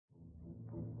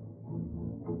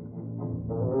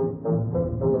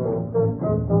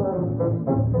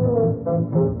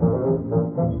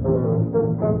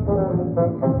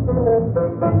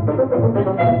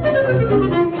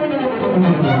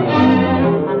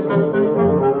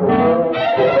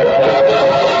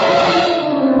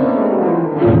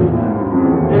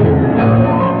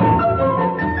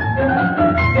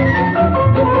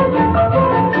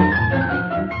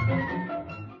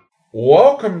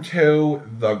welcome to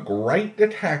the Great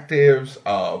Detectives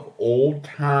of Old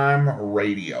Time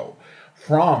Radio.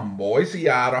 From Boise,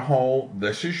 Idaho,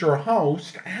 this is your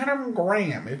host, Adam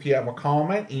Graham. If you have a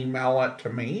comment, email it to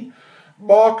me,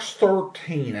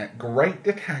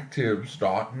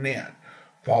 box13@greatdetectives.net.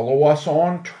 Follow us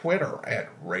on Twitter at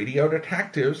Radio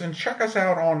Detectives and check us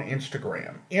out on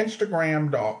Instagram,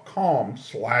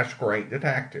 instagram.com/Great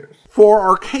Detectives. For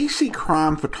our Casey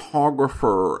Crime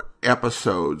Photographer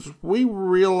episodes, we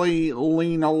really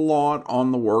lean a lot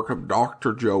on the work of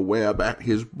Dr. Joe Webb at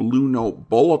his Blue Note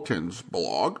Bulletins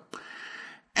blog.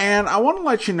 And I want to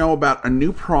let you know about a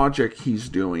new project he's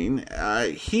doing.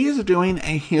 He is doing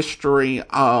a history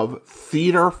of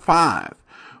Theater 5.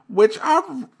 Which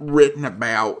I've written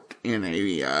about in my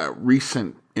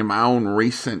own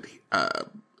recent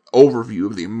overview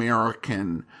of the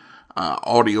American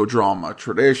audio drama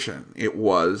tradition. It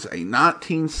was a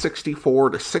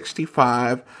 1964 to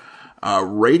 65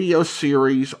 radio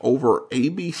series over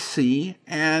ABC,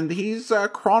 and he's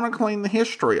chronicling the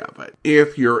history of it.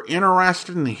 If you're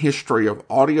interested in the history of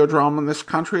audio drama in this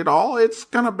country at all, it's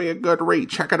going to be a good read.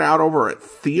 Check it out over at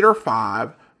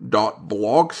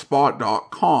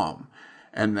theater5.blogspot.com,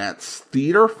 and that's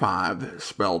Theater5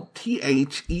 spelled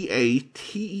THEATER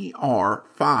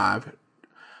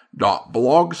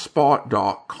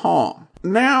 5.blogspot.com.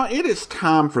 Now it is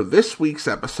time for this week's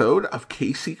episode of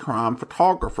Casey Crime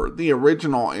Photographer. The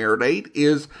original air date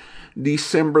is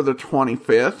December the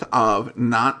 25th of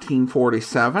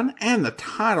 1947, and the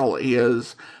title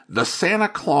is The Santa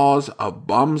Claus of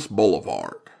Bums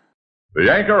Boulevard.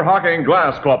 The Anchor Hocking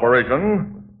Glass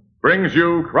Corporation brings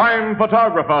you Crime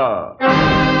Photographer.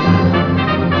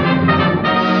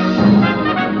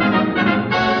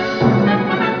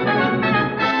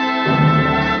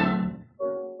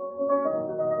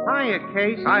 Hiya,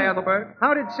 Casey. Hi, Ethelbert.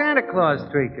 How did Santa Claus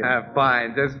treat you?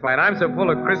 Fine, just fine. I'm so full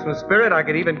of Christmas spirit, I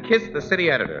could even kiss the city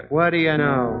editor. What do you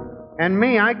know? And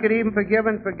me, I could even forgive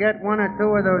and forget one or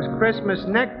two of those Christmas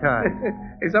neckties.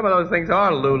 Hey, some of those things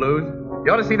are Lulus.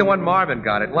 You ought to see the one Marvin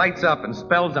got. It lights up and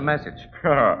spells a message.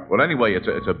 Well, anyway,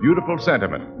 it's a beautiful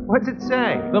sentiment. What's it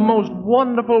say? The most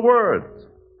wonderful words.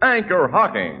 Anchor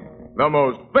Hocking, the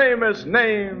most famous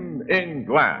name in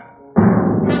glass.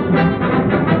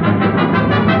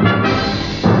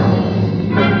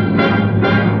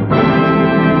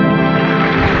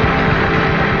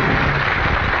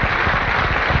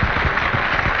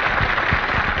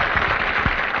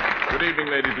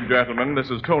 Ladies and gentlemen, this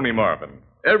is Tony Marvin.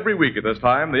 Every week at this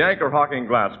time, the Anchor Hocking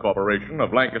Glass Corporation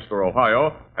of Lancaster,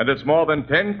 Ohio, and its more than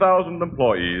 10,000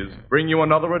 employees bring you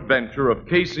another adventure of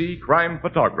Casey, crime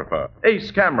photographer,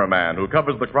 ace cameraman who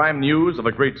covers the crime news of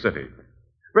a great city.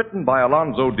 Written by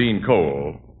Alonzo Dean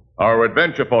Cole. Our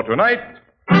adventure for tonight,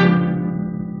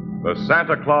 The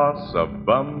Santa Claus of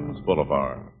Bums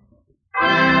Boulevard.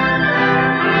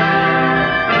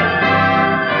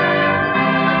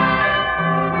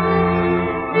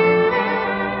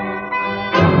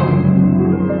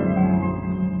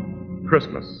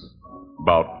 Christmas,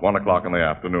 about 1 o'clock in the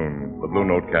afternoon, the Blue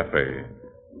Note Cafe.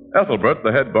 Ethelbert,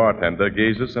 the head bartender,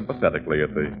 gazes sympathetically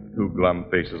at the two glum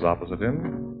faces opposite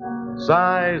him,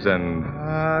 sighs, and...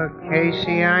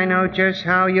 Casey, I know just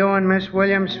how you and Miss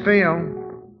Williams feel.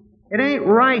 It ain't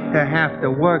right to have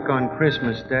to work on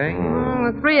Christmas Day.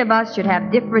 The three of us should have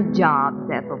different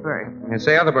jobs, Ethelbert. And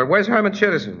say, Ethelbert, where's Herman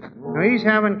Chittison? He's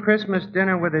having Christmas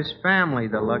dinner with his family,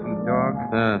 the lucky dog.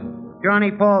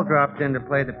 Johnny Paul dropped in to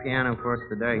play the piano for us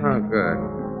today. Oh, good.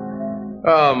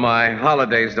 Oh, my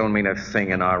holidays don't mean a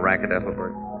thing in our racket,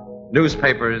 Ethelbert.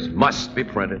 Newspapers must be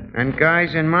printed. And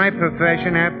guys in my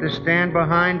profession have to stand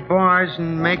behind bars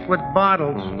and make with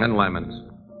bottles. And lemons.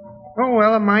 Oh,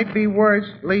 well, it might be worse.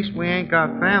 At least we ain't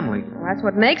got family. Well, that's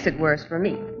what makes it worse for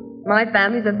me. My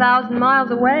family's 1,000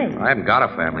 miles away. I haven't got a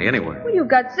family anywhere. Well, you've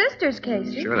got sisters,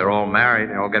 Casey. Sure, they're all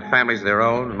married. They all got families of their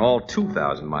own, and all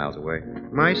 2,000 miles away.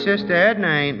 My sister Edna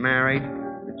ain't married,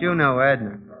 but you know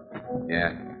Edna.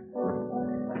 Yeah.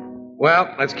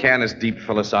 Well, let's can this deep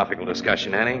philosophical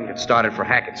discussion, Annie. Get started for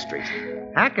Hackett Street.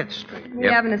 Hackett Street? We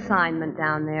have an assignment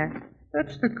down there.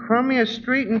 That's the crummiest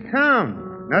street in town.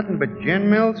 Nothing but gin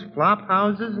mills, flop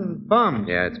houses, and bums.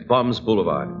 Yeah, it's Bums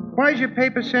Boulevard. Why's your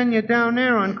paper send you down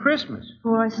there on Christmas?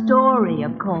 For a story,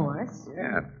 of course.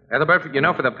 Yeah. Ethelbert, you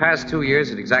know, for the past 2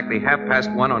 years, at exactly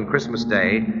 1:30 on Christmas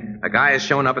Day, a guy has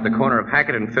shown up at the corner of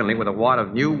Hackett and Finley with a wad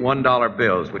of new $1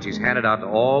 bills, which he's handed out to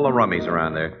all the rummies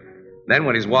around there. Then,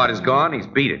 when his wad is gone, he's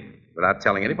beat it, without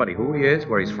telling anybody who he is,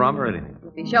 where he's from, or anything.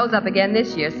 If he shows up again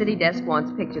this year, City Desk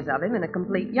wants pictures of him and a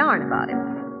complete yarn about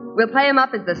him. We'll play him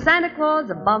up as the Santa Claus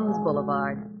of Bums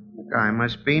Boulevard. Guy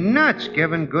must be nuts,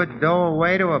 giving good dough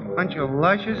away to a bunch of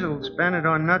lushes who'll spend it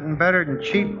on nothing better than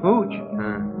cheap hooch.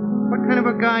 What kind of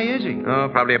a guy is he? Oh,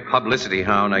 probably a publicity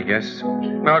hound, I guess.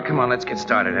 Well, come on, let's get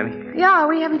started, Annie. Yeah,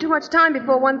 we haven't too much time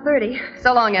before 1:30.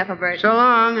 So long, Ethelbert. So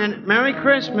long, and Merry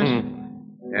Christmas.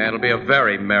 Yeah, it'll be a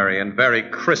very merry and very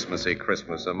Christmassy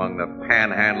Christmas among the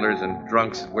panhandlers and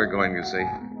drunks that we're going to see.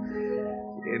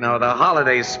 You know, the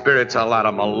holiday spirit's a lot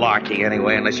of malarkey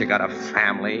anyway, unless you got a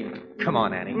family. Come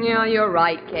on, Annie. Yeah, you're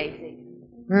right, Casey.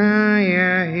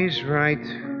 Yeah, he's right.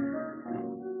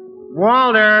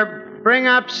 Walter, bring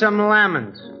up some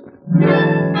lemons.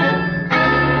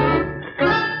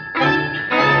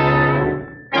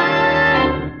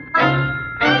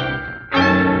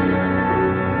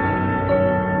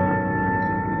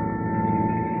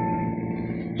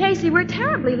 Casey, we're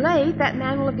terribly late. That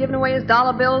man will have given away his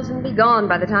dollar bills and be gone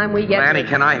by the time we get Well, Annie,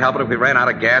 there. can I help it if we ran out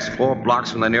of gas 4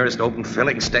 blocks from the nearest open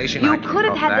filling station? You I can't could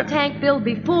have help had that. the tank filled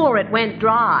before it went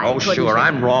dry. Oh, couldn't sure, you?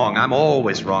 I'm wrong. I'm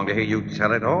always wrong to hear you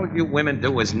tell it. All you women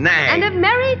do is nag. And a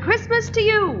Merry Christmas to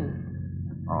you.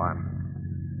 Oh,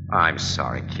 I'm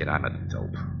sorry, kid. I'm a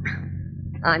dope.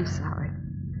 I'm sorry.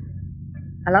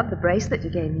 I love the bracelet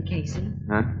you gave me, Casey.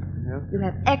 Huh? You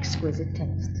have exquisite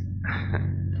taste.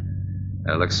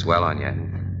 That looks swell on you, Annie.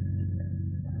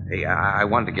 Hey, I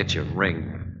wanted to get you a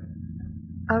ring.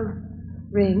 A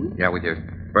ring? Yeah, with your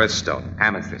birthstone.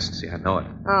 Amethysts. Yeah, I know it.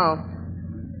 Oh.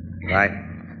 I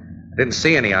didn't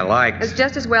see any I liked. It's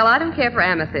just as well. I don't care for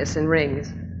amethysts and rings.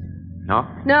 No?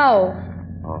 No.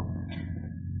 Oh.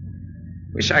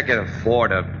 Wish I could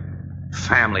afford a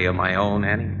family of my own,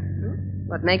 Annie.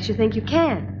 What makes you think you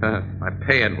can? My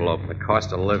pay envelope and the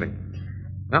cost of living.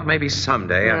 Well, maybe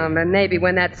someday. But maybe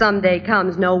when that someday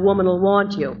comes, no woman will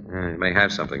want you. You may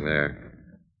have something there.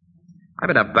 I've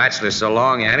been a bachelor so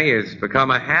long, Annie, it's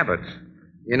become a habit.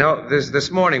 You know,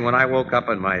 this morning when I woke up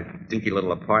in my dinky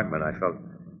little apartment, I felt,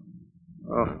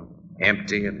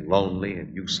 empty and lonely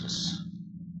and useless.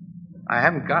 I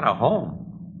haven't got a home.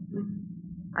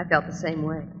 I felt the same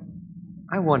way.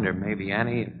 I wonder, maybe,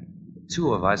 Annie, the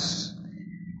two of us...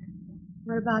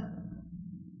 What about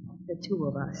the two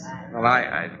of us? Well,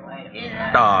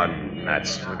 Oh,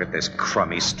 nuts. Look at this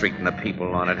crummy street and the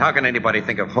people on it. How can anybody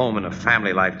think of home and a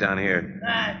family life down here?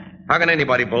 How can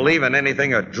anybody believe in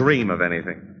anything or dream of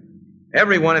anything?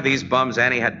 Every one of these bums,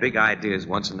 Annie, had big ideas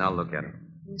once, and now look at him.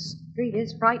 This street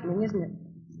is frightening, isn't it?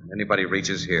 Anybody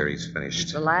reaches here, he's finished.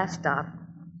 It's the last stop.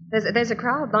 There's a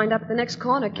crowd lined up at the next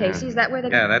corner, Casey. Is that where they...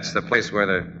 Yeah, that's the place where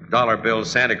the dollar bill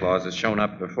Santa Claus has shown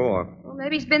up before. Well,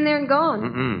 maybe he's been there and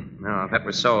gone. No, if that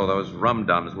were so, those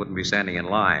rum-dums wouldn't be standing in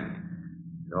line.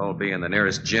 They'd all be in the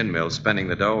nearest gin mill spending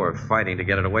the dough or fighting to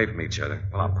get it away from each other.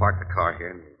 Well, I'll park the car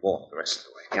here and walk the rest of the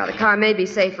way. Yeah, the car may be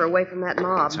safer away from that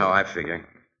mob. That's how I figure.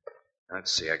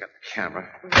 Let's see, I got the camera.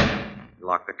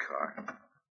 Lock the car.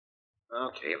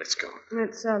 Okay, let's go.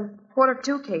 It's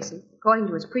 1:45, Casey. According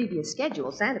to his previous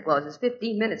schedule, Santa Claus is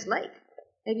 15 minutes late.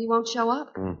 Maybe he won't show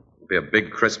up. There'll be a big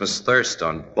Christmas thirst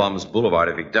on Bum's Boulevard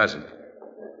if he doesn't.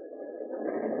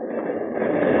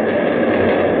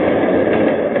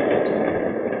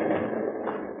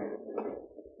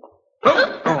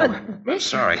 I'm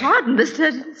sorry. Pardon, mister.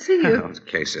 I didn't see you. Oh, it's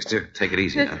okay, sister. Take it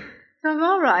easy now. I'm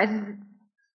all right.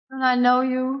 Don't I know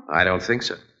you? I don't think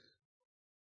so.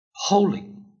 Holy.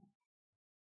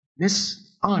 Miss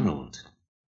Arnold.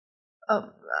 Oh,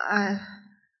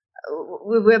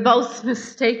 we're both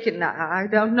mistaken. I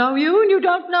don't know you, and you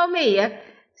don't know me.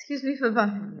 Excuse me for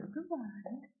bumping you.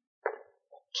 Goodbye.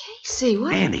 Casey,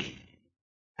 what? Annie.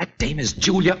 That dame is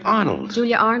Julia Arnold.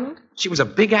 Julia Arnold? She was a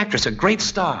big actress, a great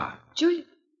star. Julia?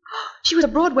 She was a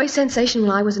Broadway sensation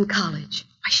when I was in college.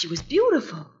 Why, she was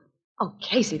beautiful. Oh,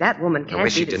 Casey, that woman can't The way be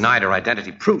she the... denied her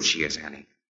identity proves she is, Annie.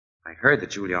 I heard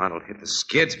that Julia Arnold hit the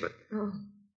skids, but... Oh,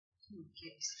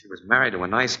 Casey. She was married to a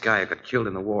nice guy who got killed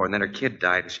in the war, and then her kid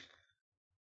died, and she...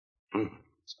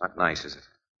 It's not nice, is it?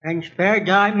 And spare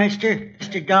dime, mister?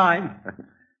 Just a dime.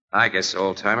 I guess so,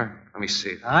 old-timer. Let me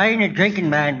see. I ain't a drinking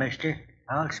man, mister.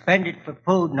 I'll spend it for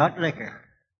food, not liquor.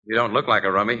 You don't look like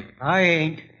a rummy. I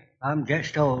ain't. I'm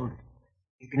just old.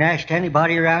 You can ask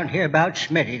anybody around here about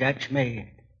Smitty, that's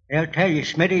me. They'll tell you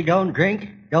Smitty don't drink,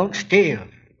 don't steal.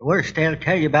 The worst they'll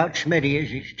tell you about Smitty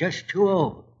is he's just too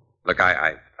old. Look,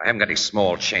 I haven't got any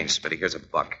small change, Smitty. Here's a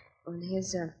buck. Well,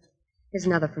 here's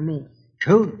another for me.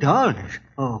 $2?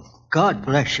 Oh, God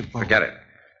bless you both. Forget it.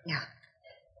 Yeah.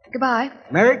 Goodbye.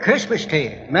 Merry Christmas to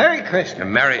you. Merry Christmas.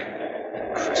 And Merry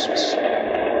Christmas.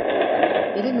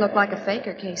 You didn't look like a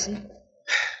faker, Casey.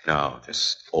 No,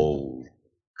 just old.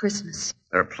 Christmas.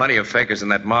 There are plenty of fakers in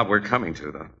that mob we're coming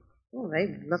to, though. Well,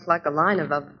 they look like a line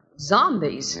of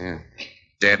zombies. Yeah.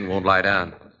 Dead and won't lie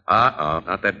down.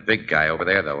 Not that big guy over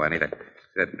there, though, Annie.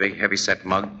 That big, heavy-set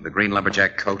mug, the green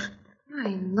lumberjack coat. Oh,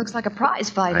 he looks like a prize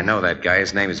fighter. I know that guy.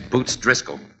 His name is Boots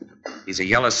Driscoll. He's a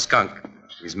yellow skunk.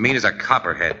 He's mean as a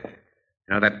copperhead.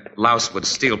 You know, that louse would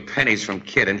steal pennies from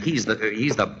Kid, and he's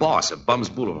the boss of Bum's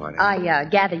Boulevard. I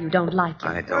gather you don't like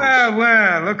him. I don't.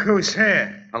 Well, look who's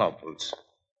here. Hello, Boots.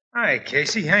 Hi,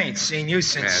 Casey. I ain't seen you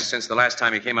since... Yeah, since the last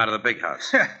time you came out of the big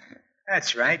house.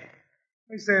 That's right.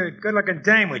 Who's the good-looking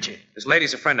dame with you? This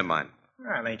lady's a friend of mine.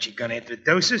 Well, ain't you gonna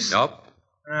introduce us? Nope.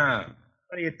 Oh.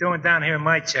 What are you doing down here in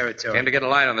my territory? Came to get a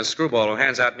line on the screwball who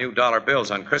hands out new dollar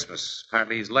bills on Christmas.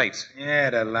 Apparently he's late. Yeah,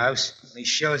 the louse. When he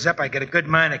shows up, I get a good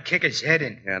mind to kick his head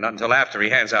in. Yeah, not until after he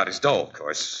hands out his dough, of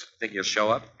course. Think he'll show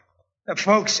up? The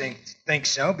folks think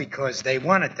so because they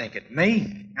want to think it.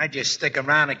 Me, I just stick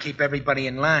around and keep everybody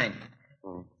in line.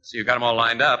 So you got them all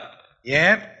lined up?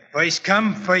 Yeah, first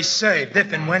come, first served,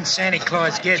 if and when Santa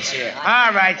Claus gets here.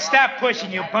 All right, stop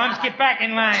pushing, you bums. Get back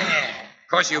in line there. Of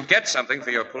course, you get something for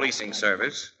your policing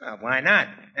service. Well, why not?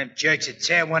 Them jerks would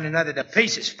tear one another to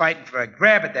pieces fighting for a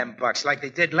grab at them bucks like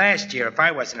they did last year if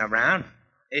I wasn't around.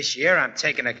 This year, I'm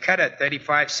taking a cut of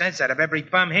 35 cents out of every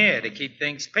bum here to keep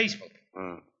things peaceful.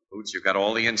 Boots, you've got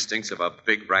all the instincts of a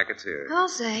big racketeer. I'll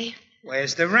say.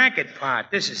 Where's the racket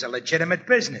part? This is a legitimate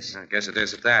business. I guess it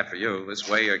is at that for you. This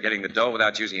way you're getting the dough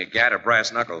without using a gat or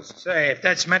brass knuckles. Say, if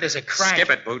that's meant as a crack... Skip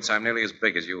it, Boots. I'm nearly as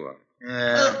big as you are.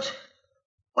 Boots.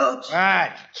 What?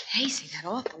 Casey, that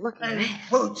awful-looking man.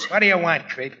 Boots. What do you want,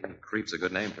 Creep? Creep's a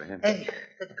good name for him. Hey,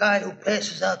 the guy who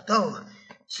passes out dough.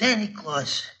 Santa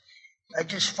Claus. I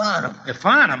just found him. You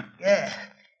found him? Yeah.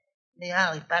 In the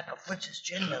alley back of Fritz's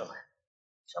gin mill.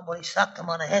 Somebody socked him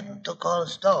on the head and took all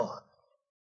his dough.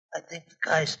 I think the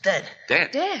guy's dead.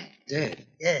 Dead? Dead?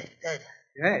 Yeah, dead.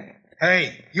 Dead?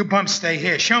 Hey, you bums stay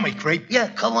here. Show me, Creep. Yeah,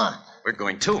 come on. We're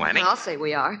going too, Annie. I'll say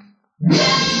we are.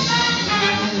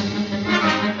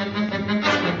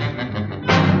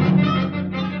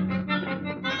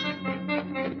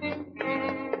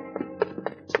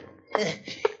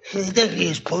 There he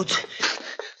is, Boots.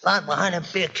 Lying behind them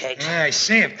beer kegs. Yeah, I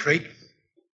see him, Creep.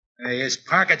 Hey, his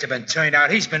pockets have been turned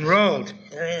out. He's been rolled.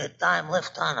 There ain't a dime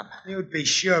left on him. You'd be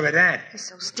sure of that. He's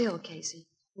so still, Casey.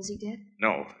 Is he dead?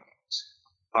 No. His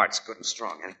heart's good and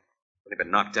strong, Annie. But he's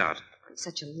been knocked out. He's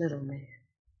such a little man.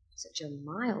 Such a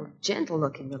mild,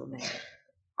 gentle-looking little man.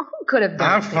 Oh, who could have done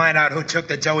I'll it? find out who took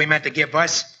the dough he meant to give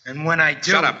us, and when I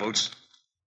do... Shut up, Boots.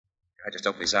 I just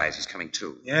opened his eyes. He's coming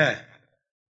too. Yeah.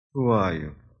 Who are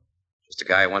you? Just a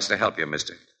guy who wants to help you,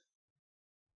 mister.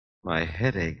 My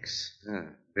head aches. Yeah.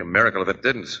 It'd be a miracle if it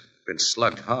didn't. Been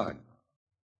slugged hard.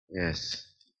 Yes.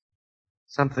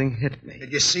 Something hit me.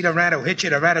 Did you see the rat who hit you?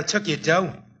 The rat who took your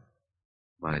dough?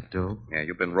 My dough? Yeah,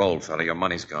 you've been rolled, fella. Your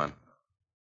money's gone.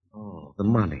 Oh, the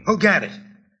money. Who got it?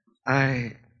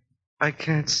 I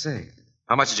can't say.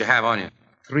 How much did you have on you?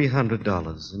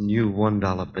 $300 in new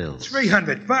 $1 bills.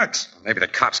 $300. Maybe the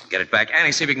cops can get it back.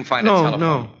 Annie, see if we can find a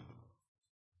telephone.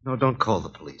 No, don't call the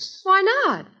police. Why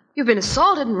not? You've been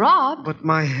assaulted and robbed. But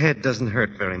my head doesn't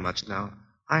hurt very much now.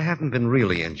 I haven't been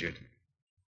really injured.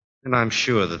 And I'm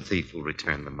sure the thief will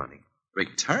return the money.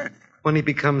 Return? When he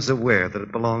becomes aware that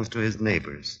it belongs to his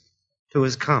neighbors, to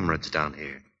his comrades down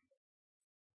here.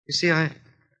 You see, I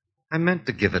meant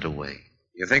to give it away.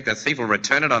 You think the thief will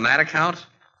return it on that account?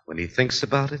 When he thinks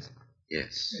about it,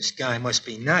 yes. This guy must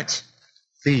be nuts.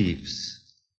 Thieves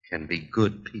can be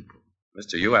good people.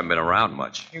 Mister, you haven't been around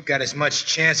much. You got as much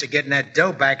chance of getting that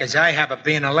dough back as I have of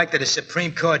being elected a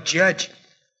Supreme Court judge.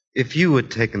 If you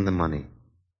had taken the money,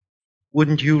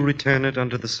 wouldn't you return it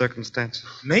under the circumstances?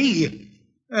 Me?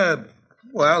 Of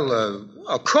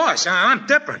course. I'm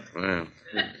different. Well,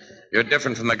 you're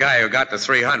different from the guy who got the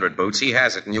 300, Boots. He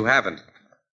has it and you haven't.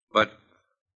 But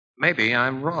maybe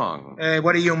I'm wrong. Hey,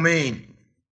 what do you mean?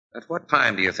 At what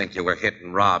time do you think you were hit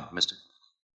and robbed, mister?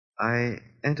 I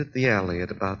entered the alley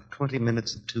at about 20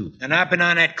 minutes to 2. And I've been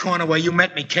on that corner where you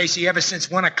met me, Casey, ever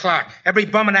since 1 o'clock. Every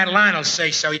bum in that line will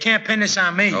say so. You can't pin this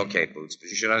on me. Okay, Boots, but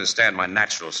you should understand my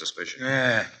natural suspicion.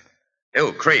 Yeah.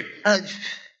 You, Creep.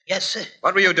 Yes, sir.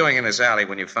 What were you doing in this alley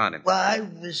when you found him? Well, I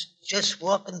was just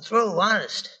walking through,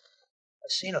 honest. I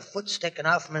seen a foot sticking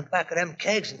out from in back of them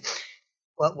kegs, and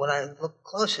when I looked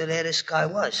closer there, this guy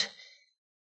was.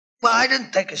 Well, I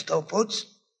didn't take his dough, Boots.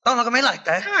 Don't look at me like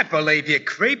that. I believe you,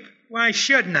 Creep. Why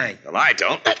shouldn't I? Well, I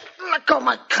don't. Let go of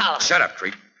my collar. Shut up,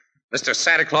 Creep. Mr.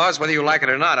 Santa Claus, whether you like it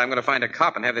or not, I'm going to find a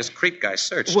cop and have this Creep guy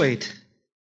searched. Wait.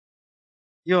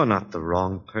 You're not the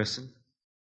wrong person.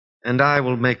 And I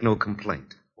will make no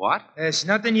complaint. What? There's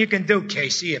nothing you can do,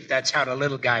 Casey, if that's how the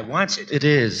little guy wants it. It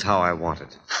is how I want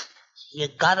it. You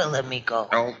gotta let me go.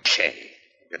 Okay.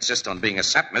 Insist on being a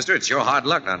sap, mister. It's your hard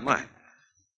luck, not mine.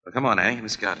 Well, come on, Annie.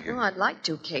 Let's get out of here. Well, I'd like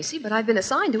to, Casey, but I've been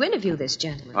assigned to interview this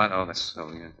gentleman. Oh, that's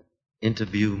so, yeah.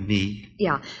 Interview me?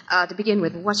 Yeah. To begin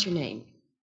with, what's your name?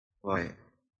 Why,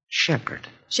 Shepherd.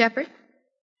 Shepherd?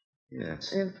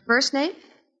 Yes. First name?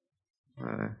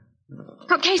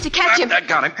 Oh, Casey, catch him. I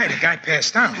got him. Hey, the guy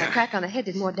passed out. The crack on the head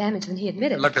did more damage than he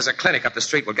admitted. Look, there's a clinic up the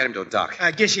street. We'll get him to a doc.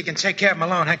 I guess you can take care of him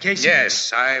alone, huh, Casey?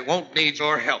 Yes, I won't need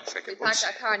your help. We parked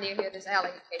our car near here, this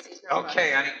alley, Casey's no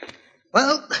Okay, Annie.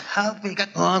 Well, I'll be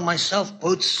getting along myself,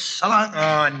 Boots. So long.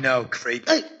 Oh, no, creep.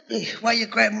 Hey, why are you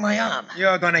grabbing my arm?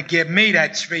 You're going to give me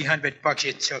that $300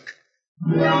 you took.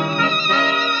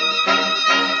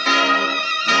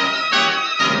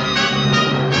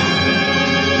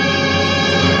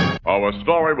 Our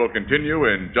story will continue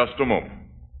in just a moment.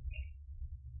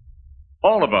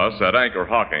 All of us at Anchor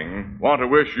Hocking want to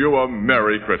wish you a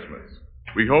Merry Christmas.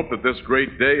 We hope that this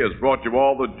great day has brought you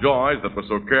all the joys that were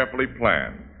so carefully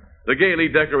planned. The gaily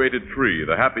decorated tree,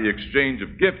 the happy exchange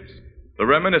of gifts, the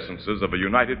reminiscences of a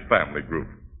united family group.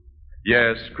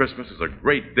 Yes, Christmas is a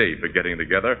great day for getting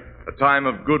together, a time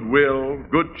of goodwill,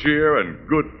 good cheer, and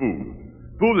good food.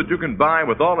 Food that you can buy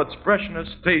with all its freshness,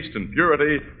 taste, and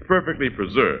purity perfectly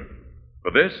preserved.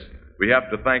 For this, we have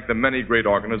to thank the many great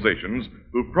organizations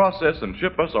who process and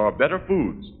ship us our better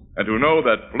foods, and who know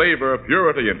that flavor,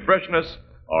 purity, and freshness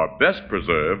are best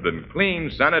preserved in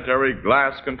clean, sanitary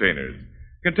glass containers.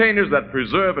 Containers that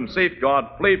preserve and safeguard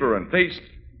flavor and taste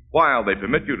while they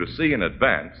permit you to see in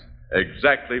advance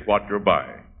exactly what you're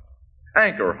buying.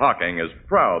 Anchor Hocking is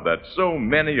proud that so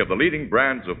many of the leading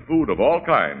brands of food of all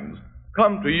kinds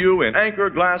come to you in Anchor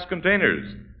glass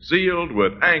containers, sealed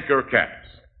with Anchor caps.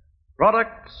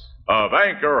 Products of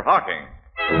Anchor Hocking.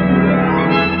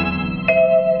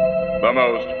 The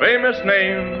most famous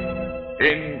name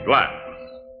in glass.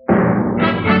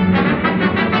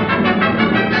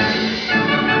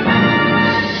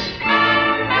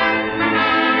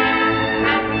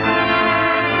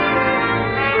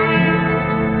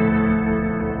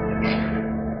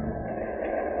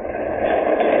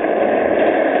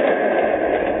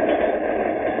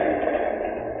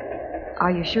 Are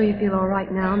you sure you feel all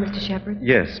right now, Mr. Shepherd?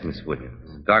 Yes, Miss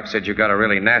Williams. Doc said you got a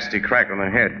really nasty crack on the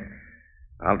head.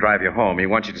 I'll drive you home. He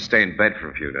wants you to stay in bed for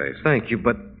a few days. Thank you,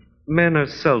 but men are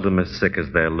seldom as sick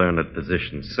as their learned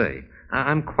physicians say.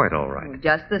 I'm quite all right.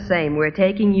 Just the same, we're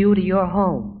taking you to your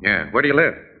home. Yeah. Where do you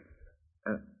live?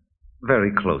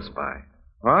 Very close by.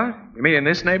 What? You mean in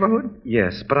this neighborhood?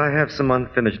 Yes, but I have some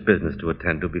unfinished business to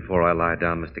attend to before I lie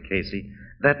down, Mr. Casey.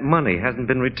 That money hasn't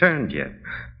been returned yet.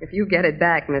 If you get it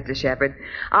back, Mr. Shepherd,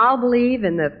 I'll believe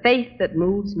in the faith that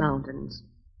moves mountains.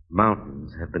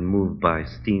 Mountains have been moved by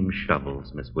steam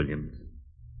shovels, Miss Williams.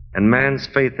 And man's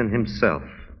faith in himself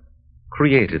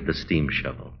created the steam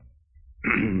shovel.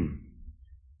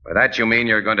 By that you mean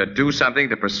you're going to do something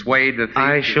to persuade the thief?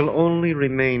 I shall only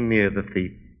remain near the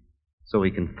thief so he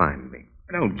can find me.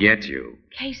 I don't get you.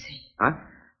 Casey. Huh?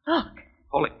 Look.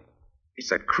 Holy. It's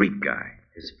that creep guy.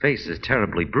 His face is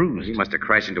terribly bruised. He must have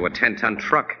crashed into a 10-ton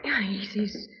truck. Yeah,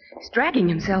 he's dragging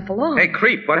himself along. Hey,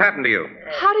 creep, what happened to you?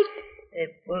 How did...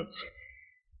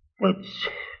 Boots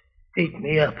beat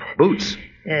me up. Boots?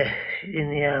 Yeah, in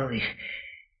the alley.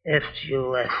 After you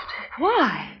left.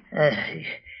 Why?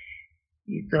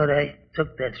 He thought I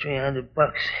took that $300.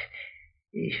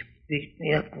 He beat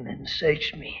me up and then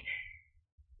searched me.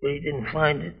 But he didn't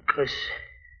find it because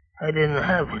I didn't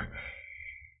have it.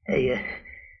 Hey,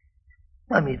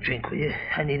 buy me a drink, will you?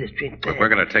 I need a drink. Look, we're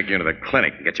going to take you into the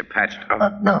clinic and get you patched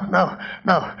up.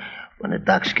 No. When the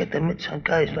docs get their mitts on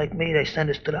guys like me, they send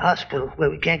us to the hospital where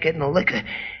we can't get no liquor.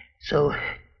 So,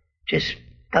 just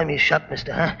buy me a shot,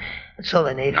 mister, huh? That's all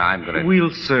I need. I'm going to... We'll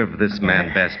serve this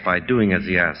man best by doing as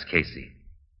he asks, Casey.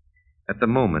 At the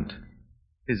moment,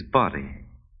 his body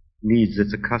needs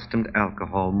its accustomed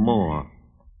alcohol more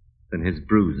than his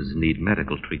bruises need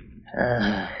medical treatment.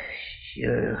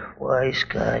 You're a wise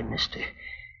guy, mister.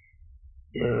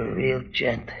 You're a real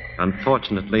gent.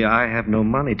 Unfortunately, I have no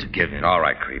money to give him. All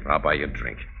right, creep. I'll buy you a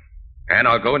drink. And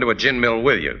I'll go into a gin mill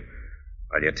with you.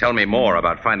 While you tell me more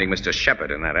about finding Mr.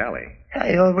 Shepherd in that alley.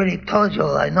 I already told you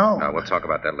all I know. We'll talk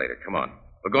about that later. Come on.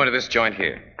 We're going to this joint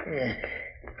here. Yeah.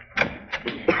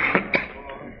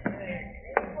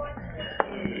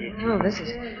 Oh, this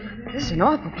is an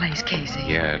awful place, Casey.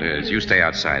 Yeah, it is. You stay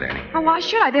outside, Annie. Oh, why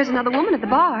should I? There's another woman at the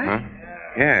bar. Huh?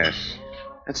 Yes.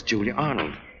 That's Julia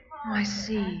Arnold. Oh, I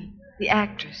see. The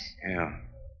actress. Yeah.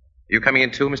 You coming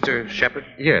in too, Mr. Shepherd?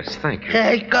 Yes, thank you.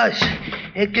 Hey, Gus.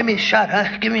 Hey, give me a shot,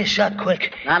 huh? Give me a shot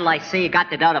quick. Well, I see you got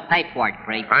to do to pay for it,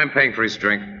 creep. I'm paying for his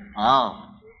drink.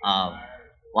 Oh.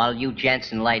 Well, you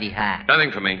gents and lady have.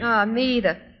 Nothing for me. Me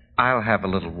either. I'll have a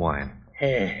little wine.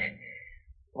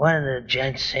 One of the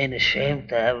gents ain't ashamed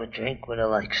to have a drink with the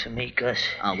likes of me, Gus.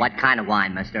 What kind of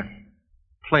wine, mister?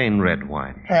 Plain red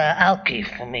wine. Alky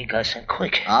for me, Gus, and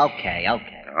quick. Okay.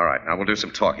 All right, now we'll do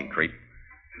some talking, Creep.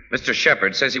 Mr.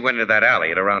 Shepard says he went into that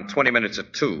alley at around 20 minutes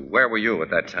of 2. Where were you at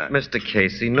that time? Mr.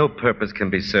 Casey, no purpose can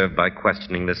be served by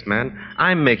questioning this man.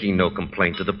 I'm making no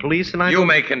complaint to the police, and You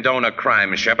may condone a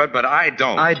crime, Shepard, but I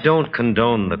don't. I don't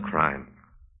condone the crime.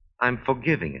 I'm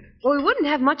forgiving it. Well, we wouldn't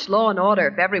have much law and order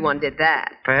if everyone did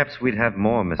that. Perhaps we'd have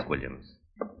more, Miss Williams.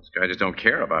 This guy just don't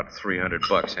care about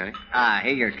 $300, eh? Here are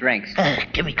your drinks.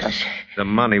 Give me, Gus. The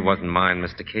money wasn't mine,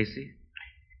 Mr. Casey.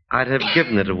 I'd have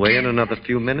given it away in another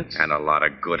few minutes. And a lot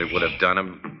of good it would have done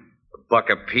him. $1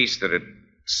 apiece that'd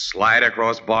slide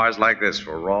across bars like this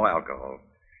for raw alcohol.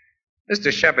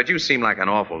 Mr. Shepard, you seem like an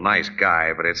awful nice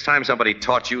guy, but it's time somebody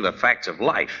taught you the facts of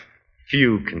life.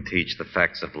 Few can teach the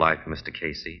facts of life, Mr.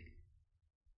 Casey.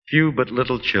 Few but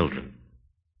little children.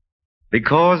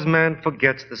 Because man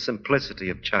forgets the simplicity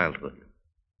of childhood.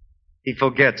 He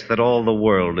forgets that all the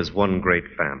world is one great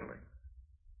family.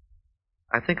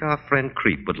 I think our friend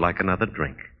Creep would like another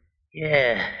drink.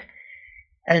 Yeah.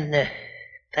 And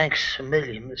thanks a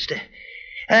million, mister.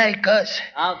 Hey, Gus.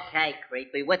 Okay,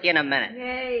 Creep. Be with you in a minute.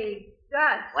 Hey,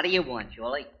 Gus. What do you want,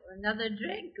 Julie? Another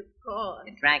drink, of course.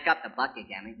 You drank up the buck you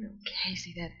gave me.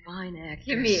 Casey, that fine actress.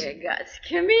 Come here, Gus.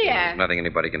 Come here. Nothing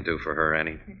anybody can do for her,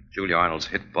 Annie. Julia Arnold's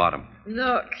hit bottom.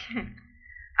 Look,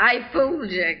 I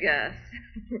fooled you, Gus.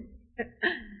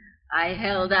 I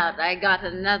held out. I got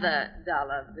another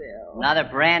dollar bill. Another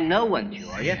brand new one,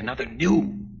 Julia. Another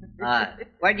new.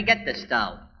 Where'd you get this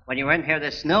dough? When you were in here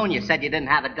this noon, you said you didn't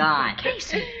have a dime.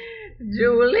 Casey.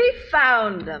 Julie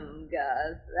found them,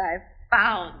 Gus. I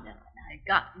found them. I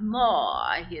got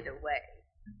more hid away.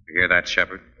 You hear that,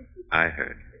 Shepard? I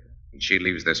heard. When she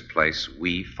leaves this place,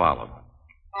 we follow.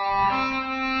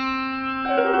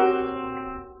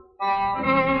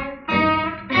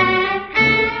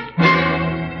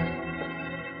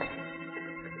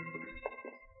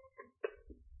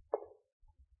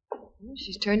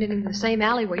 She's turned it into the same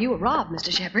alley where you were robbed,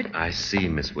 Mr. Shepard. I see,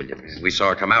 Miss Williams. We saw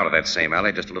her come out of that same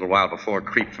alley just a little while before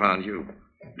Creep found you.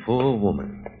 Poor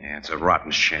woman. Yeah, it's a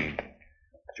rotten shame.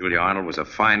 Julia Arnold was a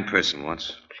fine person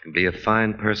once. She can be a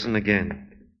fine person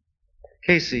again.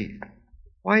 Casey,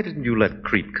 why didn't you let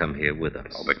Creep come here with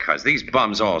us? Oh, because these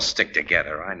bums all stick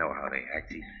together. I know how they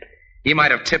act. He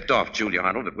might have tipped off Julia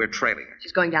Arnold that we're trailing her.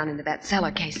 She's going down into that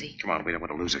cellar, Casey. Come on, we don't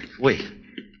want to lose her. Wait.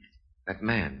 That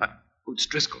man. Who's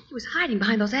Driscoll? He was hiding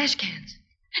behind those ash cans.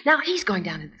 Now he's going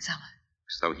down into the cellar.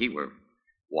 As though he were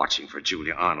watching for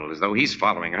Julia Arnold, as though he's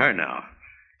following her now.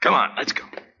 Come on, let's go.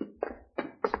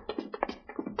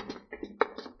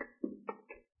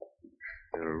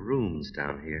 There are rooms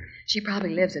down here. She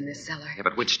probably lives in this cellar. Yeah,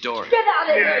 but which door? Get out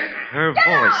of here. Her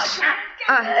voice.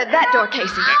 That door,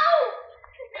 Casey.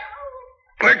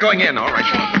 We're going in, all right.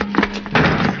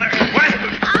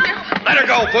 What? Let her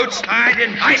go, Boots.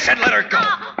 I said let her go.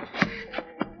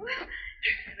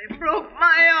 They broke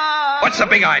my arm. What's the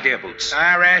big idea, Boots?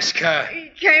 I'll ask her. He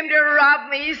came to rob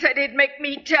me. He said he'd make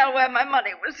me tell where my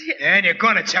money was hid. And you're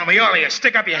going to tell me all of you.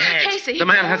 Stick up your hands. Casey. The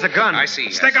man has a gun. I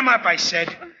see. Stick 'em up, I said.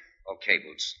 Okay,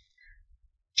 Boots.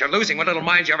 But you're losing what little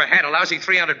mind you ever had. A lousy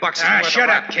 $300 is worth Shut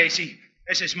a up, rap. Casey.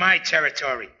 This is my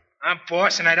territory. I'm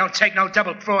boss, and I don't take no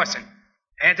double crossing.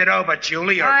 Hand it over,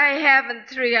 Julie, or... I haven't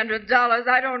 $300.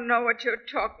 I don't know what you're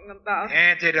talking about.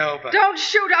 Hand it over. Don't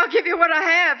shoot. I'll give you what I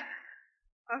have.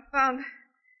 I found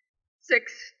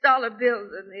 $6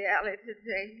 bills in the alley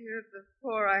today. Here's the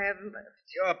 4 I haven't left.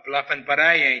 You're bluffing, but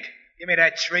I ain't. Give me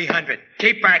that 300.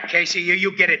 Keep back, Casey.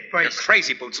 You get it You're first.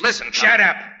 crazy, Boots. Listen. Shut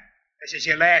up. This is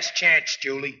your last chance,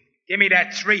 Julie. Give me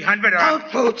that 300 or...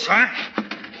 Don't, Boots. Huh?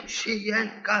 She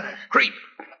ain't got it. Creep.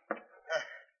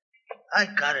 I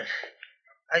got it.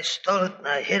 I stole it and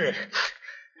I hid it.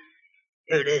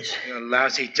 Here it is. You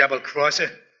lousy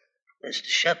double-crosser. Mr.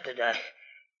 Shepard,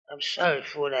 I'm sorry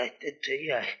for what I did to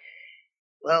you.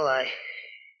 I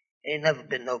ain't never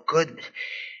been no good.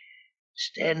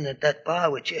 Standing at that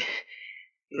bar with you,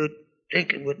 you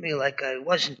drinking with me like I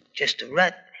wasn't just a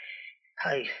rat.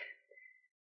 I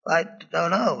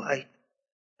don't know.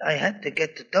 I had to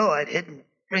get the dough I'd hid and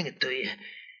bring it to you.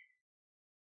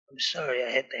 I'm sorry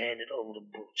I had to hand it over to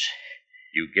Boots.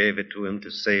 You gave it to him to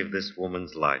save this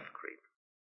woman's life, Creep.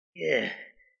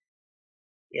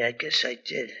 Yeah, I guess I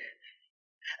did.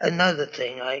 Another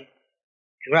thing, I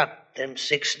dropped them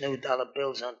 6 new dollar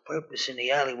bills on purpose in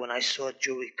the alley when I saw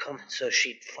Julie coming so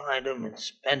she'd find them and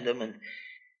spend them and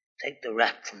take the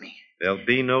rap from me. There'll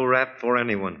be no rap for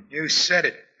anyone. You said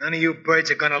it. None of you birds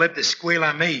are going to live to squeal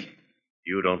on me.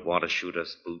 You don't want to shoot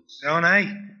us, Boots, Don't I?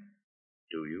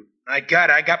 do you? I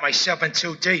got myself in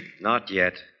too deep. Not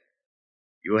yet.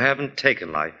 You haven't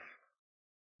taken life.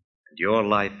 And your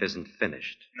life isn't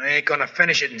finished. I ain't gonna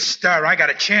finish it and stir. I got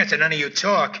a chance and none of you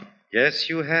talk. Yes,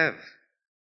 you have.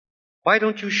 Why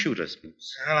don't you shoot us,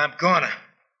 Boots? Well, I'm gonna.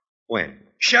 When?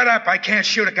 Shut up. I can't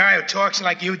shoot a guy who talks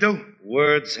like you do.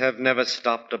 Words have never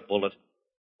stopped a bullet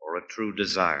or a true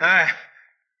desire.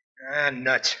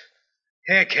 Nuts.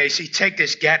 Here, Casey, take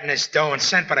this gat and this dough and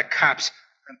send for the cops.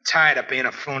 I'm tired of being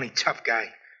a phony tough guy.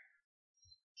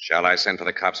 Shall I send for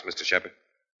the cops, Mr. Shepard?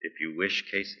 If you wish,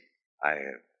 Casey.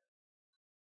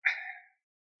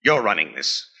 You're running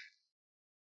this.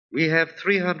 We have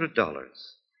 $300.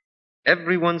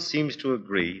 Everyone seems to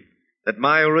agree that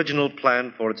my original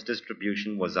plan for its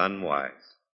distribution was unwise.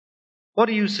 What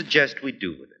do you suggest we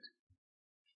do with it?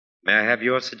 May I have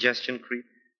your suggestion, Creep?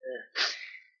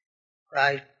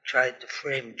 I tried to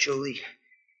frame Julie.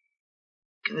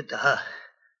 Give it to her.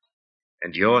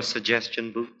 And your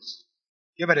suggestion, Boots?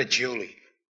 Give it to Julie.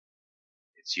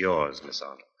 It's yours, Miss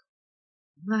Arnold.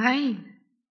 Mine?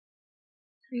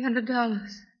 $300.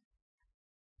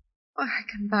 Oh, I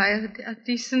can buy a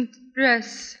decent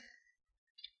dress.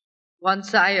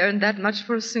 Once I earned that much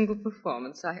for a single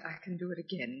performance, I can do it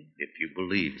again. If you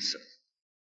believe so.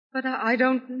 But I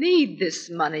don't need this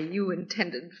money you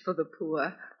intended for the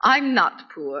poor. I'm not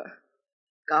poor.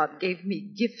 God gave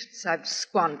me gifts I've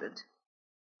squandered.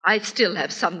 I still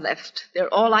have some left.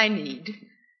 They're all I need.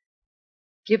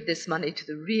 Give this money to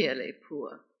the really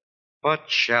poor. What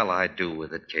shall I do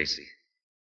with it, Casey?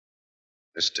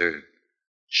 Mr.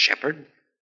 Shepard?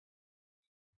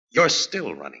 You're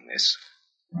still running this.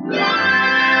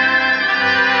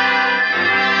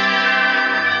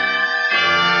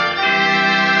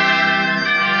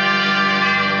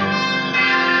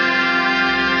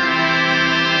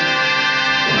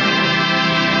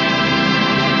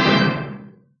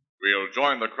 We'll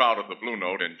join the crowd at the Blue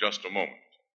Note in just a moment.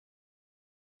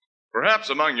 Perhaps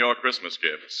among your Christmas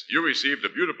gifts, you received a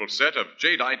beautiful set of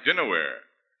jadeite dinnerware.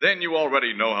 Then you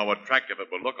already know how attractive it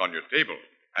will look on your table.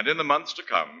 And in the months to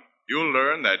come, you'll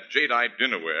learn that jadeite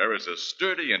dinnerware is as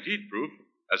sturdy and heat-proof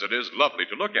as it is lovely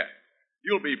to look at.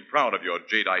 You'll be proud of your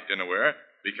jadeite dinnerware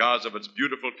because of its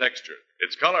beautiful texture,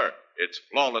 its color, its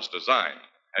flawless design.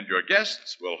 And your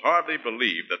guests will hardly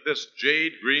believe that this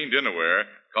jade green dinnerware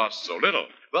costs so little.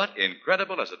 But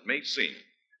incredible as it may seem,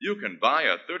 you can buy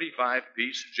a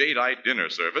 35-piece jadeite dinner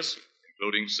service,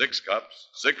 including 6 cups,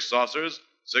 6 saucers,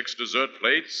 6 dessert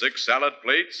plates, 6 salad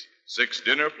plates, 6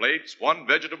 dinner plates, 1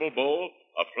 vegetable bowl,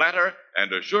 a platter,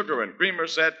 and a sugar and creamer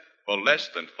set for less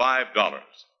than $5.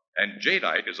 And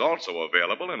jadeite is also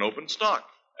available in open stock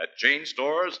at chain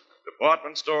stores,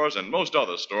 department stores, and most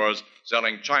other stores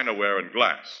selling chinaware and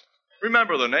glass.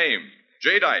 Remember the name,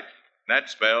 jadeite.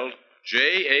 That's spelled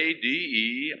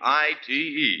Jadeite.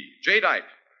 Jadeite,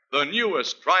 the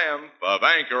newest triumph of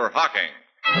anchor hocking.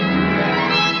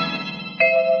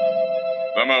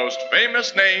 The most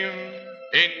famous name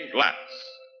in glass.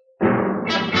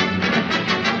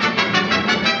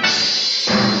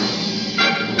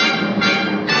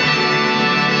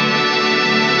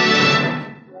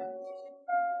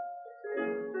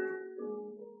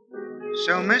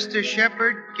 So Mr.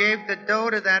 Shepard gave the dough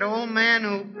to that old man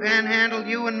who panhandled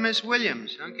you and Miss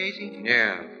Williams, huh, Casey?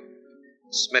 Yeah.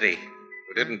 Smitty,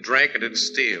 who didn't drink and didn't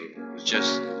steal. Was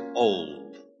just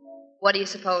old. What do you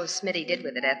suppose Smitty did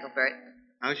with it, Ethelbert?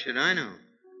 How should I know?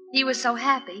 He was so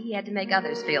happy he had to make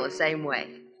others feel the same way.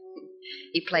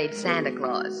 He played Santa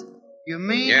Claus. You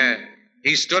mean? Yeah.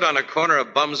 He stood on a corner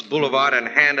of Bum's Boulevard and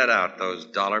handed out those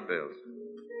dollar bills.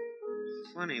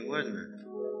 Funny, wasn't it?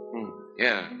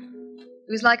 Yeah.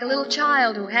 He was like a little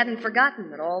child who hadn't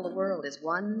forgotten that all the world is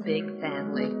one big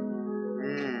family.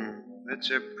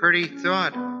 That's a pretty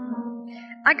thought.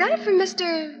 I got it from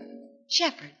Mr.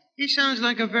 Shepard. He sounds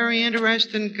like a very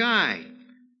interesting guy.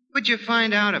 What'd you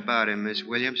find out about him, Miss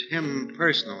Williams? Him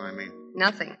personal, I mean.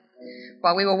 Nothing.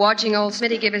 While we were watching old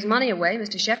Smitty give his money away,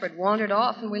 Mr. Shepard wandered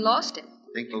off and we lost him.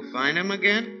 Think we'll find him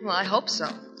again? Well, I hope so.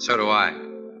 So do I.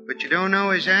 But you don't know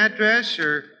his address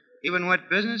or even what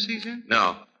business he's in?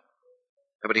 No.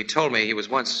 But he told me he was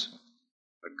once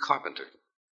a carpenter.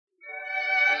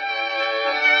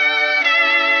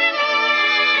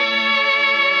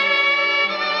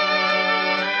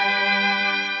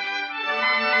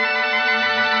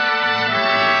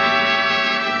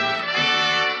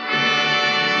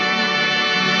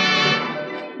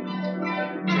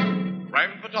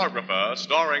 Crime Photographer,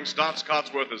 starring Stotts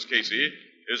Cotsworth as Casey,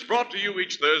 is brought to you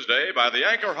each Thursday by the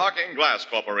Anchor Hocking Glass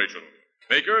Corporation,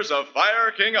 makers of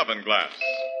Fire King Oven Glass,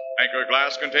 Anchor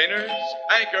Glass Containers,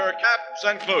 Anchor Caps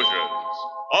and Closures,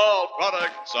 all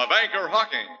products of Anchor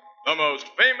Hocking, the most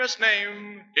famous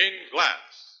name in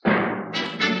glass.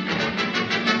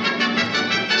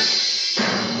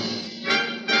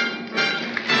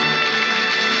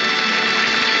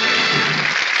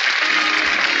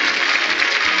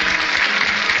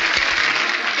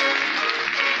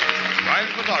 Crime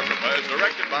Photographer is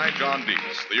directed by John Deese.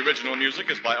 The original music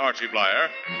is by Archie Blyer,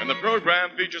 and the program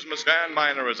features Miss Van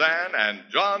Miner as Anne and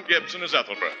John Gibson as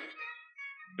Ethelbert.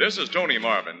 This is Tony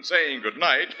Marvin saying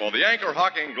goodnight for the Anchor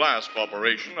Hocking Glass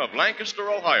Corporation of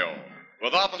Lancaster, Ohio,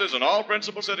 with offices in all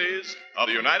principal cities of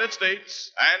the United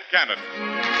States and Canada.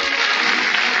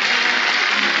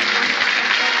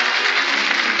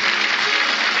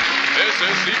 This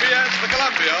is CBS, the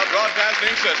Columbia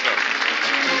Broadcasting System.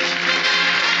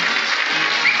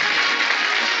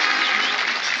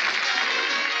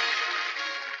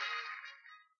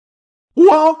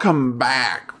 Welcome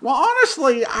back. Well,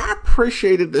 honestly, I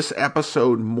appreciated this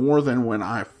episode more than when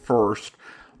I first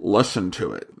listened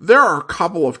to it. There are a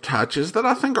couple of touches that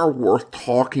I think are worth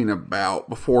talking about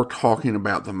before talking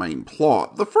about the main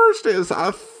plot. The first is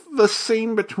the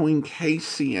scene between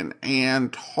Casey and Anne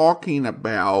talking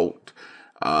about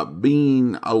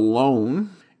being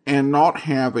alone and not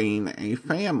having a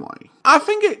family. I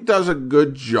think it does a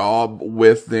good job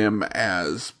with them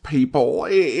as people.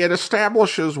 It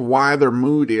establishes why their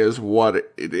mood is what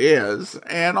it is,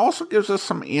 and also gives us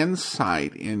some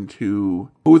insight into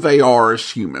who they are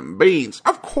as human beings.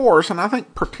 Of course, and I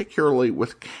think particularly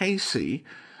with Casey,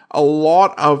 a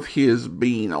lot of his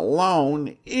being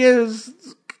alone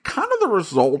is kind of the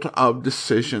result of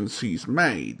decisions he's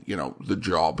made. You know, the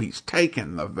job he's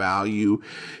taken, the value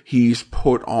he's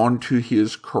put onto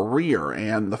his career,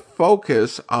 and the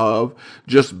focus of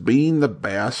just being the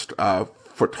best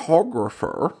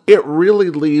photographer. It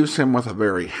really leaves him with a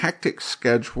very hectic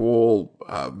schedule,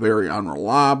 very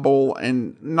unreliable,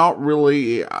 and not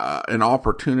really an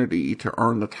opportunity to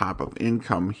earn the type of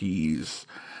income he's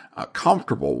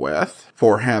comfortable with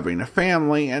for having a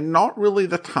family, and not really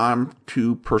the time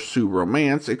to pursue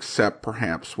romance, except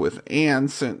perhaps with Anne,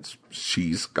 since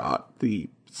she's got the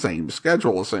same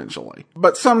schedule essentially.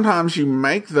 But sometimes you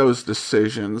make those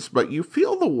decisions, but you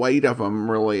feel the weight of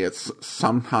them. Really, it's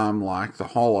sometime like the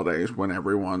holidays when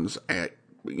everyone's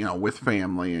with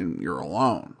family and you're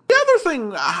alone. The other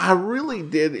thing I really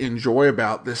did enjoy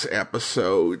about this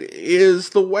episode is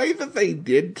the way that they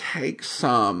did take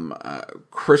some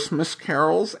Christmas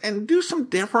carols and do some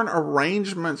different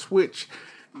arrangements, which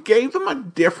gave them a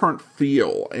different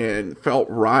feel and felt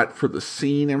right for the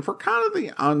scene and for kind of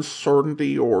the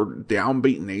uncertainty or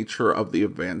downbeat nature of the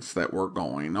events that were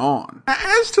going on.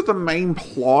 As to the main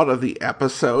plot of the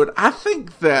episode, I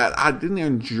think that I didn't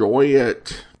enjoy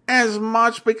it as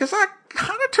much because I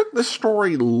kind of took the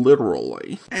story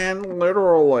literally. And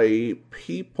literally,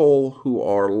 people who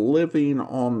are living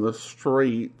on the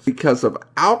streets because of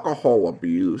alcohol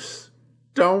abuse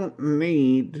don't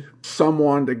need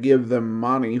someone to give them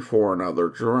money for another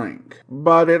drink.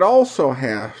 But it also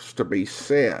has to be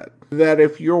said that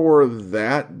if you're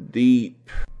that deep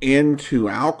into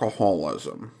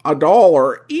alcoholism,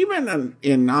 $1, even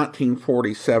in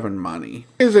 1947 money,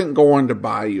 isn't going to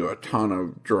buy you a ton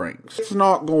of drinks. It's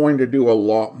not going to do a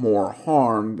lot more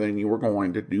harm than you were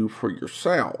going to do for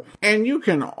yourself. And you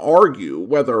can argue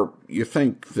whether you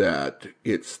think that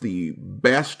it's the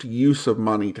best use of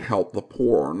money to help the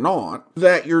poor or not,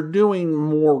 that you're doing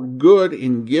more good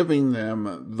in giving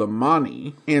them the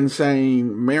money and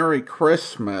saying Merry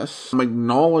Christmas,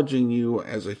 acknowledging you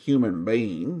as a human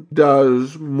being,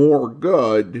 does more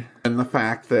good than the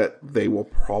fact that they will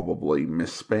probably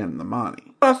misspend the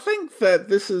money. I think that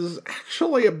this is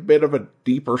actually a bit of a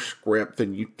deeper script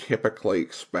than you typically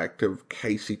expect of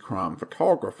Casey Crime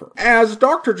Photographer. As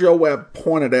Dr. Joe Webb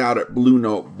pointed out at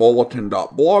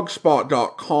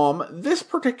BlueNoteBulletin.blogspot.com, this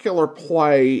particular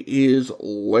play is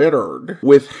littered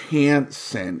with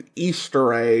hints and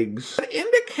Easter eggs that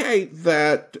indicate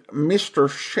that Mr.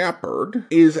 Shepherd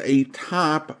is a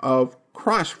type of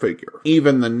Christ figure.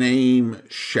 Even the name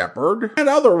Shepherd and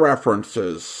other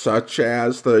references, such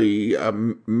as the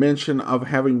mention of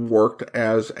having worked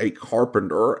as a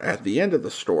carpenter at the end of the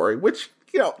story, which,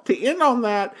 to end on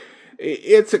that,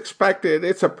 it's expected.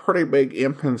 It's a pretty big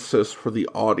emphasis for the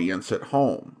audience at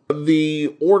home.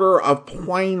 the order of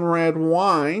plain red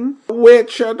wine,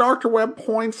 which Dr. Webb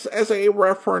points as a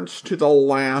reference to the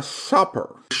Last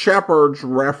Supper. Shepard's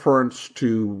reference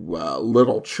to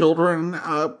little children,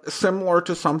 similar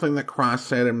to something that Christ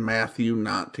said in Matthew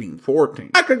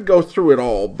 19:14. I could go through it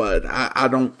all, but I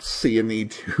don't see a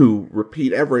need to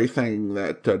repeat everything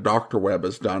that Dr. Webb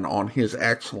has done on his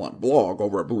excellent blog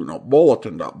over at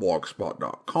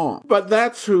BlueNoteBulletin.blogspot.com. But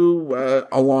that's who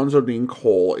Alonzo Dean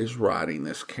Cole is writing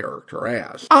this character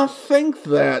as. I think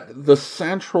that the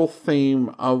central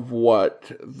theme of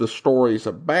what the story's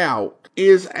about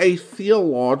is a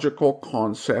theological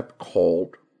concept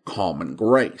called common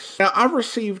grace. Now, I've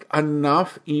received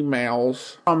enough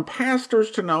emails from pastors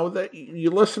to know that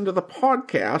you listen to the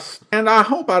podcast, and I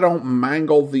hope I don't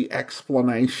mangle the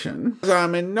explanation, because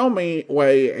I'm in no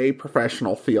way a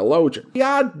professional theologian. The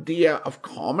idea of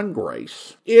common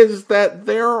grace is that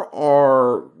there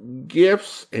are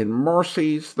gifts and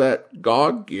mercies that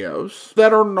God gives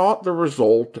that are not the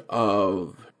result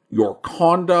of your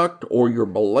conduct or your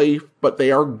belief, but they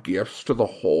are gifts to the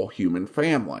whole human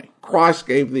family. Christ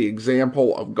gave the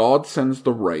example of God sends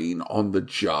the rain on the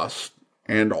just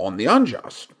and on the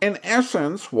unjust. In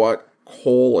essence, what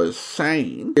Cole is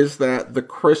saying is that the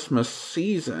Christmas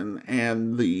season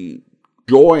and the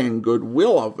joy and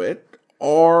goodwill of it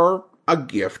are a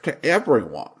gift to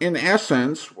everyone. In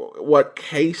essence, what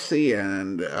Casey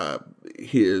and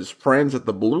his friends at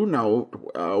the Blue Note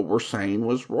were saying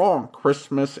was wrong.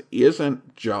 Christmas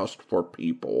isn't just for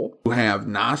people who have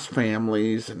nice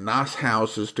families and nice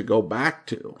houses to go back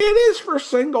to. It is for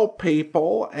single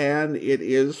people, and it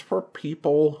is for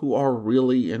people who are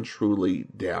really and truly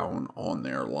down on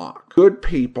their luck. Good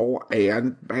people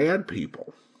and bad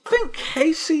people. I think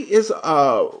Casey is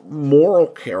a moral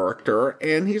character,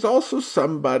 and he's also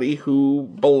somebody who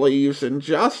believes in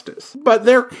justice. But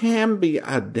there can be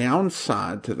a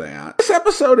downside to that. This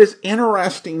episode is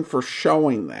interesting for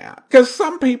showing that, because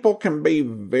some people can be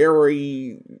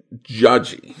very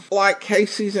judgy. Like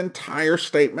Casey's entire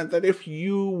statement that if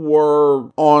you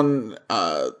were on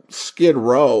Skid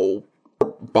Row,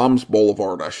 Bums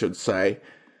Boulevard, I should say,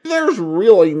 there's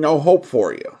really no hope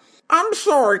for you. I'm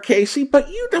sorry, Casey, but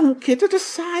you don't get to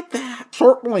decide that.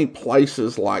 Certainly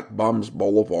places like Bums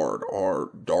Boulevard are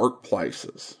dark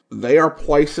places. They are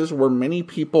places where many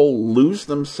people lose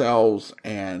themselves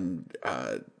and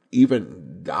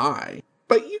even die.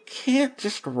 But you can't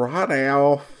just write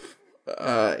off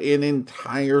an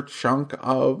entire chunk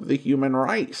of the human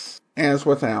race as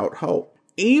without hope.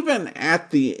 Even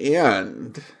at the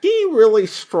end, he really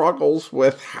struggles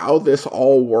with how this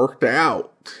all worked out.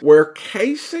 Where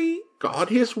Casey got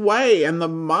his way and the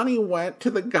money went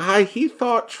to the guy he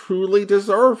thought truly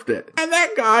deserved it. And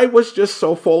that guy was just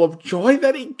so full of joy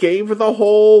that he gave the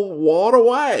whole wad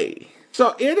away.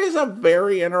 So it is a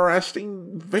very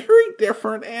interesting, very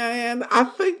different, and I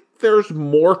think there's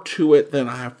more to it than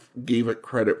I gave it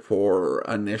credit for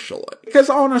initially. Because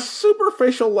on a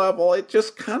superficial level, it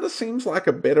just kind of seems like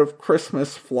a bit of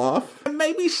Christmas fluff, and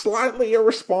maybe slightly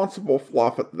irresponsible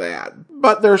fluff at that.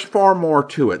 But there's far more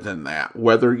to it than that,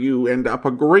 whether you end up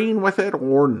agreeing with it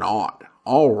or not.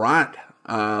 All right.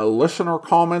 Listener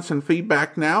comments and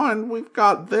feedback now, and we've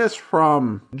got this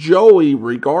from Joey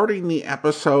regarding the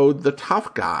episode The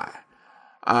Tough Guy.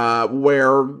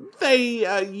 Where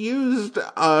they used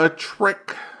a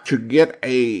trick to get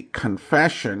a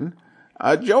confession.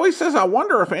 Joey says, I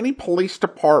wonder if any police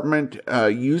department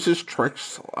uses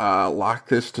tricks like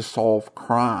this to solve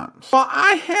crimes. Well,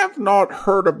 I have not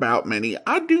heard about many.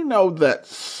 I do know that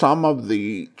some of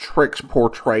the tricks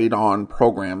portrayed on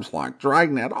programs like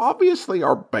Dragnet obviously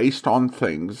are based on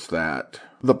things that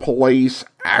the police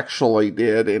actually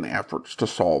did in efforts to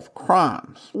solve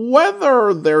crimes.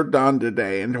 Whether they're done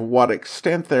today and to what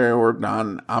extent they were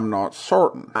done, I'm not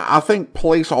certain. I think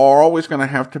police are always going to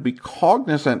have to be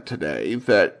cognizant today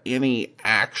that any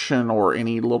action or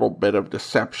any little bit of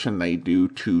deception they do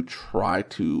to try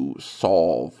to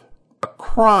solve a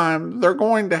crime, they're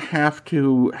going to have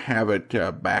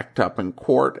it backed up in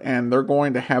court, and they're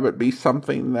going to have it be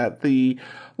something that the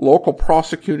local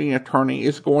prosecuting attorney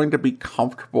is going to be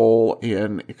comfortable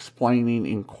in explaining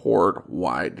in court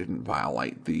why it didn't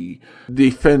violate the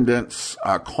defendant's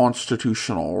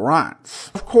constitutional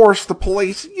rights. Of course, the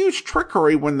police use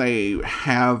trickery when they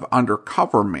have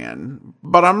undercover men,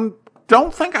 but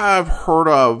don't think I've heard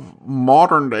of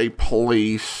modern day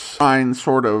police trying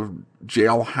sort of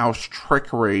jailhouse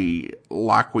trickery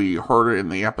like we heard in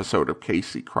the episode of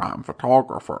Casey Crime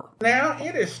Photographer. Now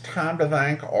it is time to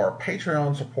thank our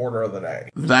Patreon supporter of the day.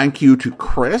 Thank you to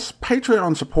Chris,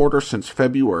 Patreon supporter since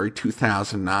February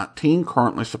 2019,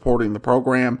 currently supporting the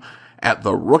program at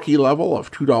the rookie level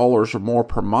of $2 or more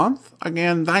per month.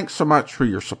 Again, thanks so much for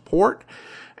your support.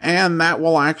 And that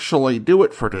will actually do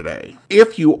it for today.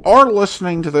 If you are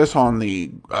listening to this on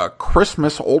the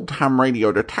Christmas Old Time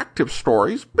Radio Detective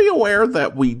Stories, be aware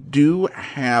that we do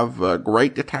have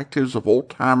Great Detectives of Old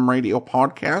Time Radio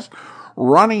podcast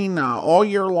running all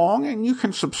year long, and you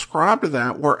can subscribe to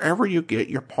that wherever you get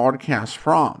your podcasts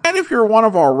from. And if you're one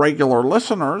of our regular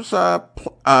listeners,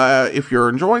 if you're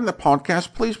enjoying the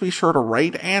podcast, please be sure to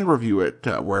rate and review it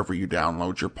wherever you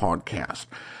download your podcast.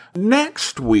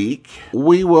 Next week,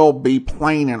 we will be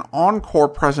playing an encore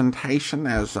presentation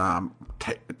as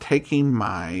taking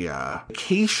my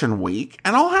vacation week,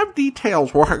 and I'll have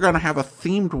details. We're going to have a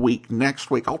themed week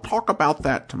next week. I'll talk about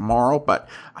that tomorrow, but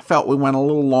I felt we went a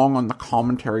little long on the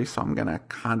commentary, so I'm going to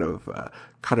kind of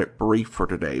cut it brief for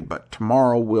today, but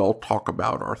tomorrow we'll talk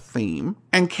about our theme.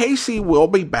 And Casey will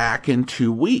be back in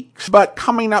 2 weeks. But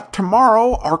coming up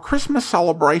tomorrow, our Christmas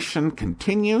celebration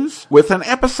continues with an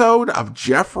episode of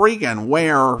Jeff Regan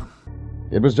where...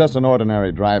 It was just an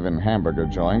ordinary drive-in hamburger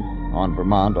joint on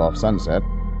Vermont off Sunset,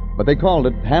 but they called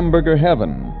it Hamburger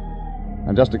Heaven.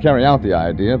 And just to carry out the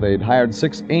idea, they'd hired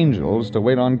 6 angels to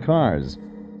wait on cars.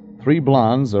 3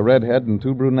 blondes, a redhead, and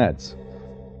 2 brunettes.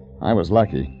 I was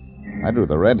lucky. I drew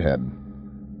the redhead.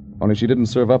 Only she didn't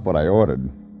serve up what I ordered.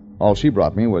 All she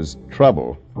brought me was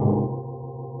trouble.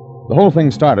 The whole thing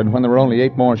started when there were only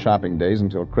 8 more shopping days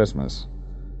until Christmas.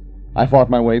 I fought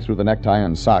my way through the necktie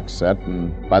and socks set,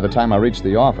 and by the time I reached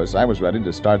the office, I was ready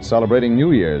to start celebrating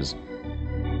New Year's.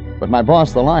 But my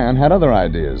boss, the Lion, had other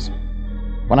ideas.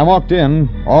 When I walked in,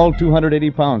 all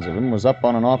 280 pounds of him was up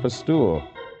on an office stool.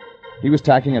 He was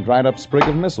tacking a dried-up sprig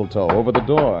of mistletoe over the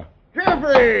door.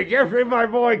 Jeffrey, my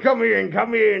boy, come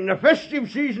in. The festive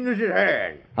season is at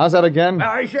hand. How's that again?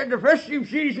 I said the festive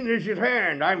season is at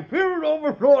hand. I'm filled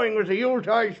overflowing with the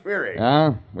Yuletide spirit.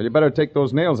 Yeah? Well, you better take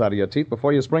those nails out of your teeth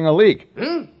before you spring a leak.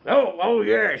 Oh,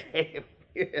 yes.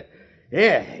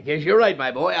 Yeah, I guess you're right,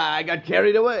 my boy. I got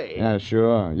carried away. Yeah,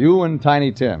 sure. You and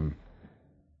Tiny Tim.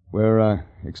 We're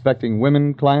expecting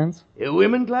women clients?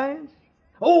 Women clients?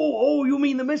 Oh, you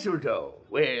mean the mistletoe?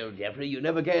 Well, Jeffrey, you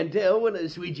never can tell when a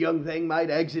sweet young thing might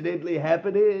accidentally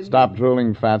happen in. Stop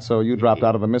drooling, Fatso. You dropped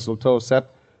out of the mistletoe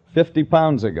set 50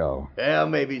 pounds ago. Well,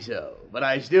 maybe so, but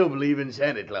I still believe in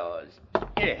Santa Claus.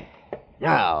 Yeah.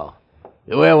 Now,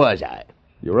 where was I?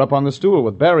 You were up on the stool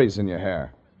with berries in your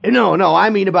hair. No, I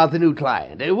mean about the new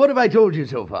client. What have I told you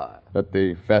so far? That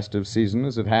the festive season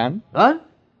is at hand? Huh?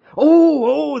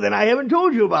 Oh, then I haven't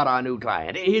told you about our new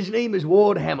client. His name is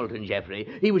Ward Hamilton, Jeffrey.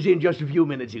 He was in just a few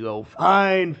minutes ago.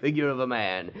 Fine figure of a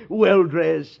man.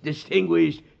 Well-dressed,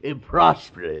 distinguished,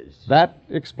 prosperous. That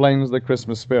explains the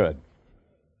Christmas spirit.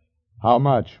 How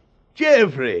much?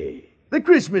 Jeffrey, the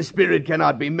Christmas spirit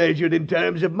cannot be measured in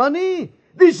terms of money.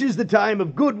 This is the time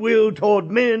of goodwill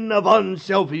toward men of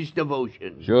unselfish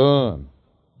devotion. Sure.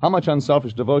 How much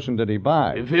unselfish devotion did he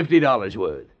buy? $50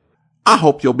 worth. I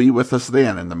hope you'll be with us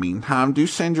then. In the meantime, do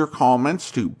send your comments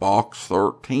to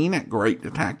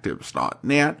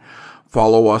box13@greatdetectives.net.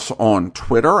 Follow us on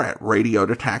Twitter @Radio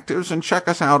Detectives and check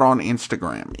us out on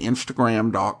Instagram,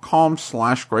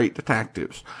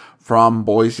 instagram.com/greatdetectives. From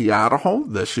Boise, Idaho,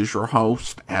 this is your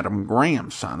host, Adam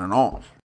Graham, signing off.